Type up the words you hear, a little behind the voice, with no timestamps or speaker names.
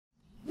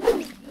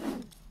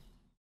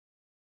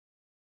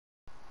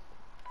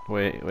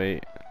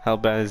Wait. How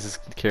bad is this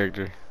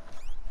character?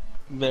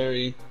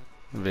 Very.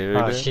 Very Oh,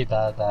 bad? she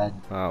bad.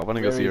 I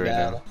wanna go see her right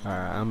now.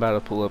 Alright, I'm about to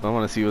pull up. I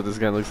wanna see what this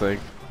guy looks like.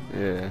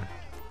 Yeah.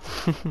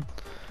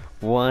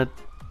 What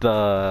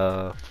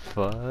the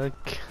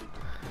fuck?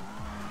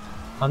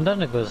 I'm done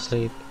to go to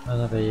sleep. I don't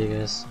know about you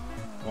guys.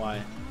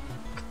 Why?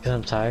 Cause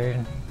I'm tired.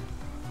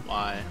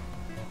 Why?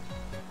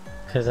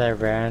 Cause I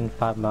ran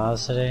 5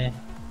 miles today.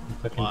 I'm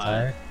fucking Why?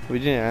 tired. We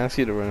didn't ask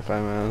you to run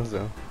 5 miles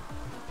though.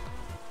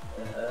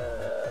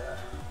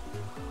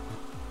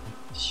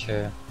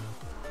 Sure.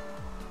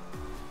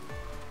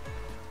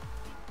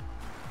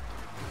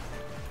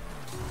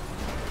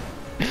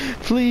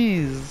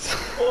 Please!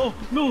 Oh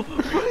no!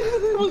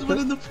 I was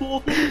running the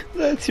pool.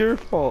 That's your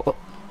fault.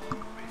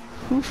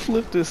 Who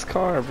flipped this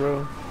car,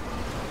 bro?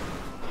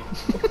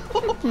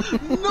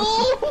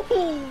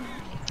 No!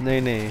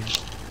 Nay.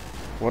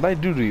 What'd I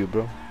do to you,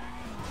 bro?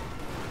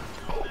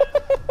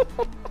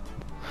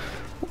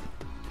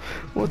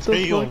 What the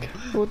Damn. fuck?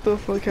 What the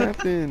fuck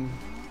happened?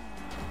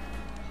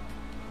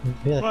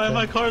 Why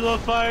my car's on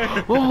fire?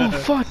 Oh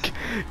fuck!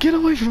 Get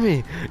away from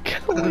me!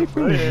 Get away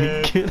from me!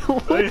 Brian. Get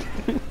away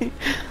from me!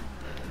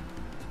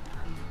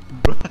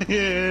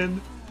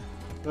 Brian!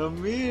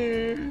 I'm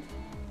here!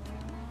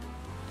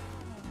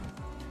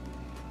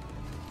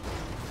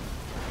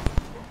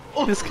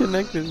 Oh.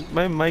 Disconnected.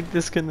 My mic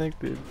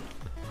disconnected.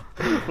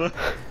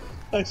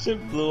 I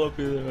should blow up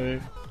either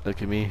way.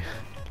 Look at me.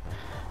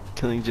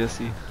 Killing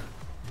Jessie.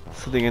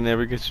 Something I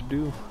never get to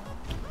do.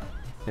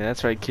 Yeah,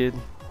 that's right, kid.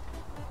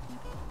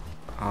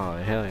 Oh,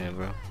 hell yeah,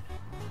 bro.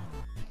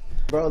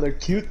 Bro, they're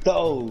cute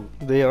though.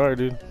 They are,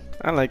 dude.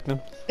 I like them.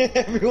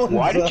 Everyone.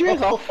 Why did you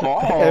guys all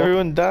fall?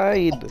 Everyone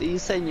died. Sí,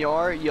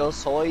 señor, yo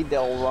soy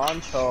del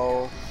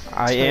rancho.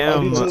 I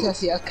am.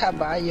 Jessie, a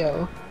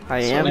caballo. I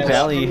am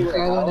Valley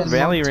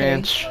Monte.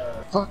 Ranch.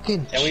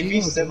 Fucking Can we be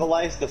chill.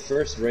 civilized the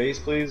first race,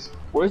 please?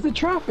 Where's the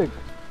traffic?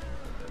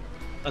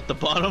 At the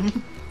bottom?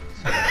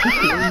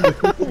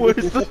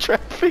 Where's the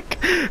traffic?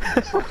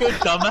 Fucking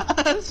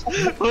dumbass!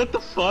 What the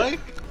fuck?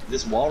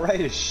 This wall ride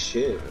is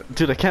shit.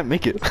 Dude, I can't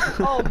make it.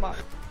 Oh my.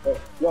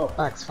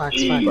 Facts. Bro,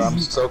 I'm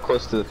so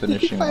close to the He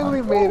finishing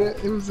finally line. made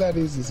it. It was that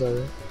easy,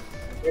 sorry.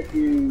 It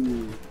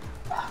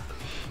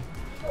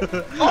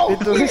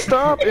doesn't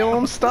stop. It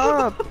won't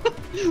stop.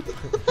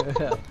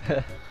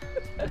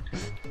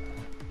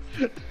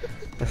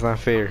 That's not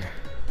fair.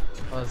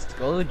 Let's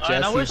go,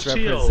 Alright, now where's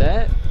Jesse's Chio?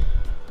 represent.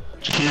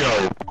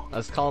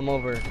 Let's call him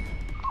over.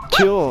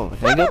 Chill.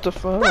 Hang up the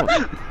phone.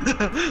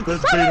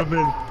 Let's bait him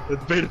in.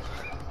 Let's bait him.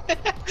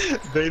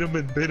 Bait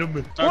him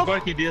in. Start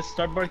barking, DS.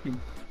 Start barking.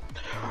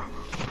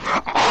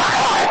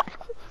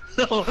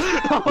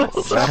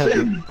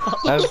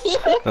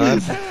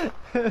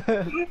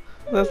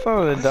 That's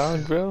not a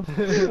dog, bro.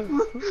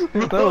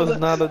 That was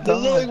not a This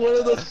is like dog. one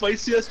of those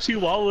spicy ass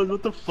chihuahuas.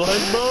 What the fuck,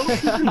 bro?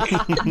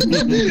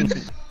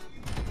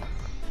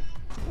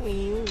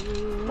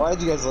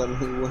 Why'd you guys let me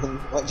win?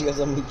 Why'd you guys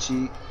let me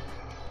cheat?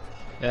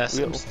 Yeah,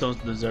 some stones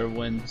deserve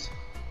wins.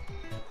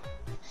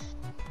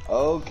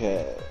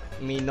 Okay.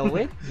 Me no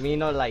win, me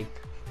no like.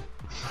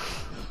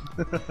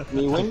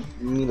 Me win?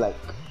 Me like.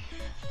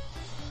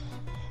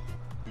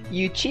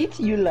 You cheat,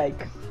 you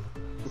like.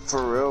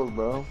 For real,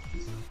 bro.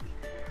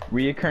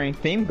 Reoccurring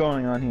theme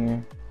going on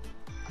here.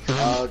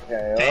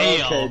 Okay.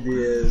 Damn. Okay,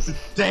 Diaz.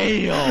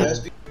 Damn!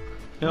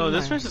 Yo,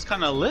 this race is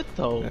kind of lit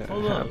though. It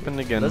Hold up. happened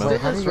again, Let's bro.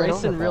 do this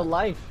race in real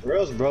life. For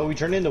reals, bro. We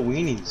turned into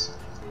weenies.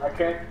 I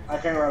can't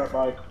ride a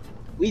bike.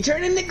 We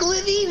turned into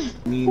Glivy.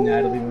 Me and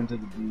Natalie went to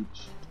the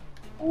beach.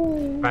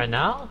 Right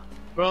now?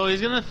 Bro,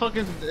 he's gonna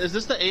fucking. Is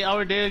this the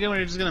 8-hour day again where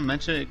you're just gonna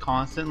mention it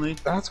constantly?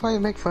 That's why you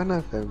make fun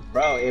of him.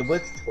 Bro, it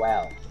was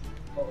 12.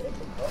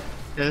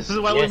 Yeah, this is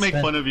why we Yes, make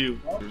man. fun of you.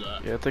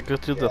 You have to go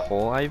through the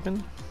hole,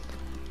 Ivan?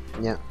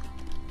 Yeah.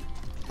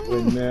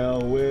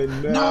 Windmill.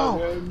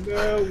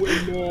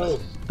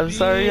 I'm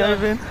sorry,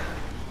 Ivan.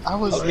 I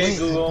was Okay, late.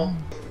 Google.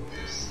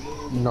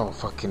 No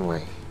fucking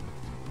way.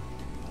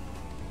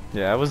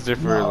 Yeah, I was there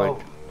for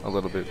like a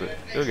little bit, but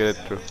you'll get it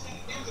through.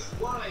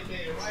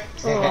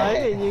 Oh,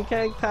 Ivan, you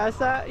can't pass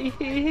that? I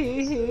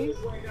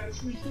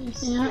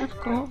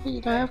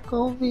have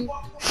COVID.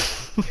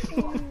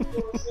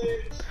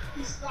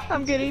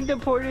 I'm getting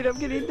deported,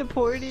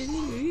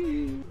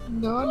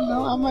 No,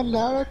 I'm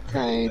allowed to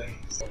type.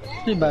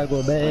 Hey,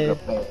 Bagel, babe.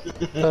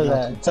 Tell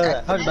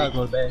that. Hug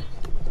Bagel, babe.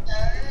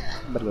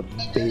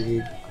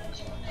 Baby.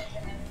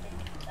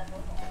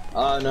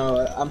 Oh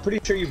no, I'm pretty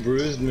sure you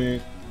bruised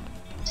me.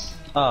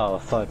 Oh,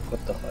 fuck.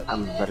 What the fuck?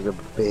 I'm very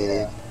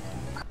big.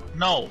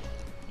 No,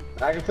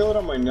 I can feel it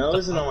on my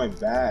nose and on my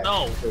back.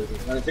 no,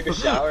 When I took a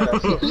shower,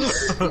 that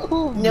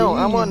shit. No,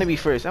 I want to be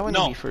first. I want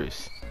to No. be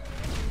first.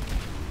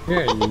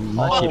 You're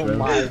lucky, Oh bro.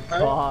 my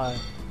god.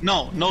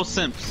 no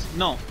simps.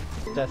 No.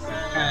 Jesse.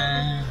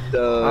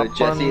 So, Up on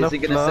Jesse, is the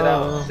he gonna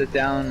floor. sit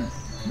down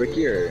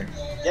Ricky or?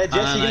 Yeah,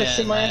 Jesse, you gonna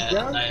sit my ass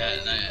down?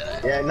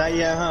 Yeah, not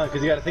yet, huh?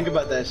 Cause you gotta think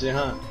about that shit,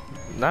 huh?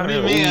 Not What do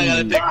you really. mean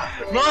I gotta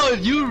think? Bro,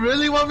 you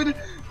really want me to?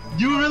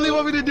 You really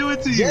want me to do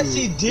it to you?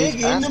 Jesse,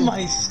 dig into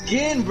my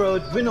skin, bro.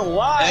 It's been a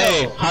while.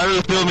 Hey, how do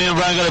you feel? Me and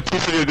Brian got a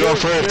piece of your girl You're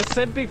first.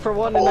 simping for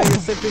one and now you're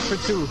simping for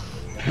two.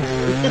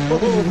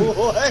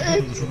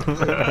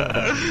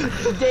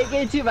 What? Dig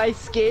into my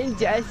skin,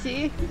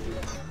 Jesse.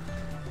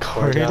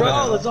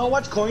 Bro, let's all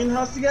watch Coin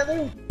House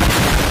together.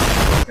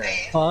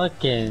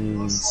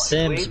 Fucking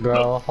Sims,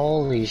 bro.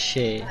 Holy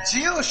shit.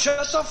 Gio,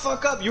 shut the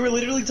fuck up. You were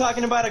literally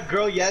talking about a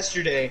girl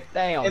yesterday.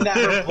 Damn. And that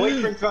her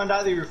boyfriend found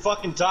out that you were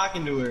fucking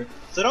talking to her.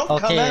 So don't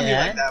come at me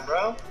like that,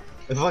 bro.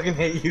 I fucking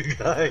hate you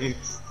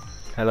guys.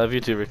 I love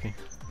you too, Ricky.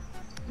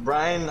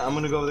 Brian, I'm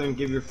gonna go over there and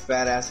give your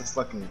fat ass a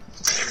fucking...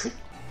 What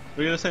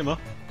are you gonna say, Mo?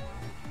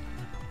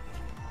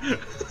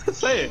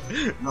 Say it.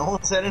 No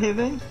one said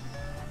anything?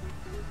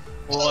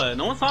 What?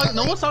 No one's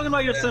talking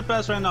about your simp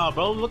ass right now,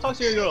 bro. Go talk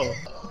to your girl.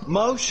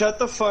 Mo, shut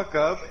the fuck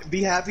up.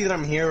 Be happy that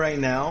I'm here right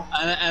now.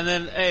 And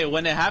then, hey,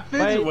 when it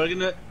happens, Wait. we're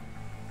gonna.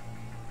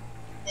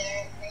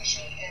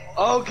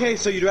 Okay,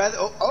 so you'd rather...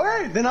 Oh,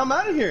 alright, then I'm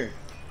out of here.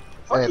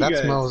 Fuck Hey, you that's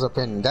guys. Mo's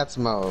opinion. That's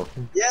Mo.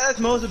 Yeah, that's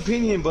Mo's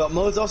opinion, but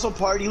Mo's also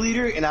party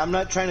leader, and I'm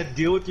not trying to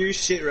deal with your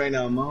shit right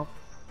now, Mo.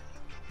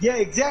 Yeah,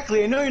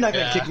 exactly. I know you're not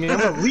gonna kick me. I'm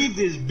gonna leave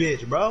this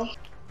bitch, bro.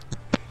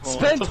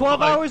 Spend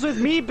 12 hours with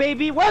me,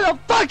 baby. Where the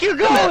fuck you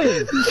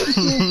going?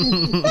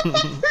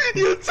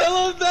 You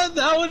tell him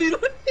that when he.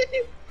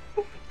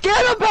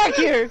 Get him back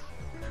here.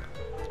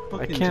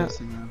 I can't.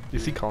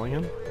 Is he calling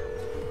him?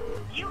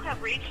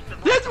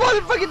 This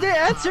motherfucker didn't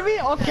answer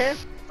me. Okay.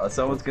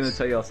 Someone's gonna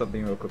tell y'all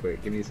something real quick.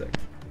 Wait, give me a sec.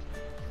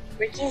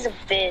 Ricky's a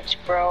bitch,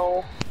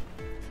 bro.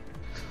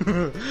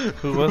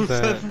 Who was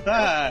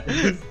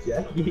that?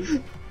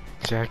 Jackie?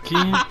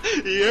 Jackie?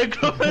 Your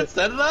girlfriend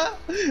said that?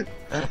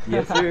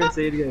 Yes, sir.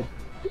 Say it again.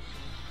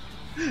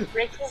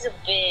 Ricky's a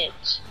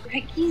bitch.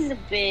 Ricky's a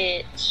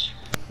bitch.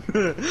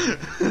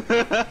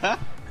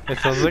 It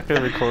sounds like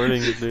a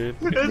recording, dude.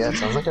 Yeah, it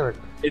sounds like a.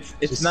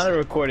 It's not a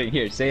recording.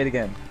 Here, say it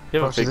again. You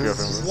have a fake This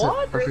girlfriend, is bro.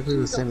 What? perfectly the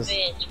Ricky's a same as.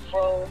 bitch,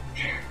 bro.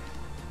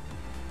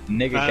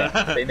 Nigga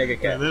cat. Say nigga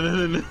cat.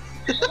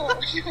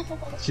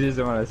 She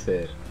doesn't want to say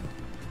it.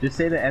 Just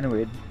say the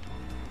N-word.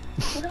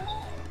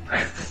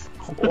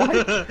 What?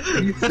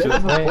 You said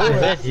it Wait, is before.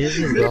 that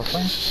Jesus'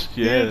 girlfriend?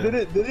 Yeah.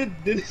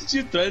 Didn't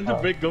you threaten to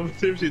break up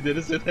with him? She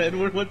didn't say the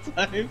N-word one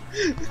time.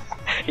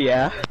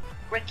 Yeah.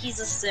 Ricky's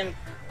a simp.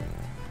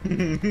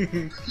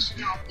 Should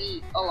not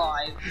be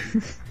alive.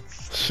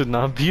 Should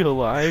not be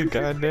alive,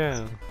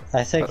 goddamn.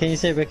 I said, can you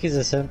say Ricky's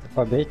a simp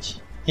or bitch?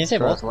 Can you say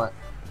both? What?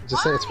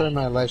 Just say it's for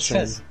my live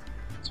stream. Yes.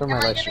 It's for my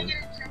live stream.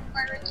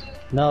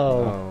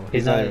 No, No, he's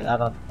he's not.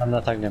 not. I'm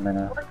not talking to him right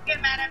now.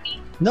 Get mad at me?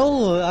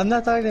 No, I'm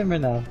not talking to him right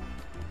now.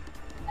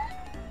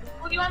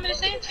 What do you want me to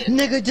say to you?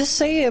 Nigga, just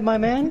say it, my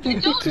man.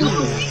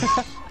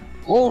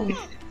 Oh!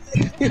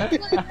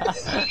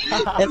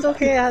 It's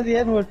okay, I had the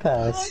N-word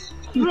pass.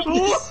 Dude,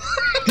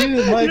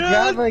 my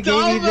grandma gave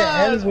me the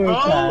N-word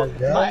pass,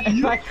 bro.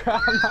 My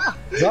grandma.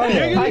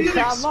 Sorry. My Get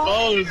grandma.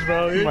 exposed,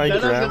 bro. You're My dead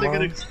ass gonna grandma.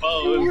 get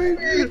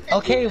exposed.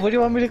 Okay, what do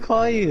you want me to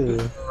call you?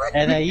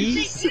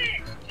 Anais?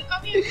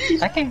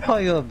 I can call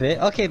you a bitch.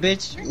 Okay,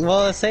 bitch.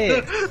 Well, say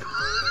it.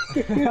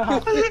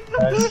 I'm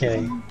just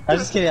kidding. I'm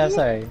just kidding. I'm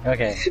sorry.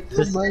 Okay.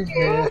 Just,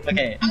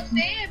 okay. I'll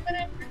say it, but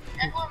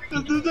I'm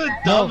not This is a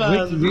No,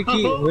 dumbass,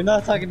 Ricky, bro. we're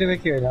not talking to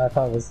Ricky right now. I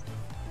promise.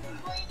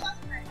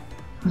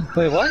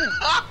 Wait, what?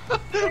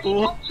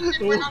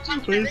 When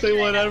you say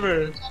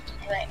whatever.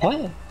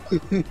 What?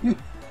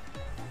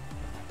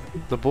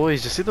 The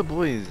boys, just say the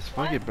boys.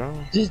 Fuck it, bro.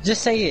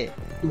 Just say it.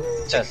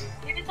 Just.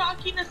 You're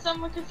talking to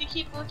someone because you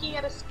keep looking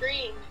at a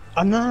screen.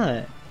 I'm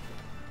not.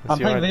 I'm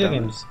You playing are video dumb.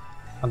 games.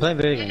 I'm playing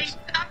video You're games.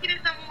 talking to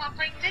someone while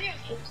playing video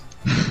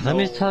games. Let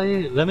me tell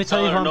you. Let me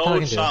tell you who I'm no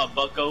talking to. shot,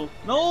 bucko.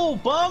 No,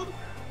 bum.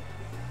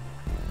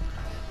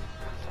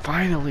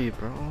 Finally,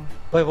 bro.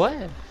 Wait, what?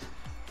 You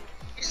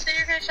said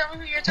you're gonna show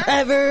me who you're talking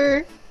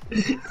Ever.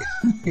 Okay.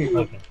 to.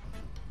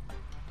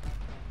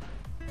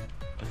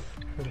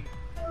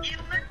 You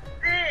look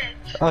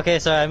bitch. Okay,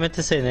 sorry. I meant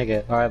to say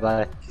nigga. All right,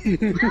 bye.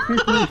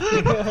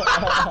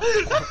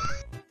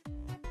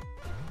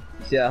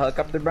 See that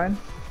helicopter, Brian?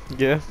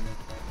 Yeah.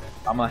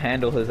 I'm gonna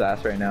handle his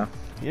ass right now.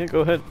 Yeah, go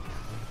ahead.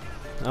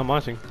 I'm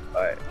watching.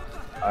 Alright.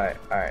 Alright.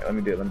 Let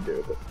me do it. I'm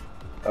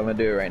gonna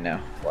do it right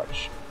now.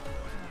 Watch.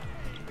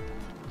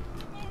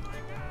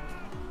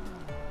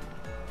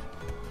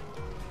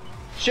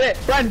 Shit!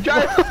 Brian,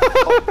 drive!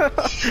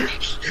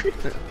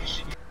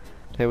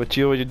 Hey, what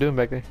you doing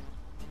back there?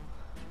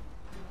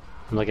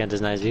 I'm looking at this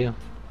nice view.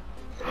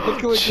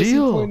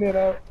 Chill.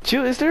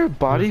 Chill, is there a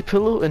body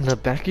pillow in the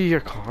back of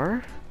your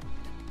car?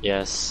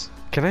 Yes.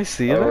 Can I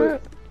see Oh,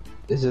 that?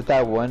 Is it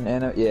that one?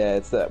 Yeah,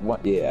 it's that one.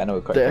 Yeah, I know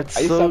what car. That's I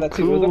used to so have that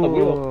too. It was on the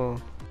wheel.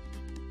 cool.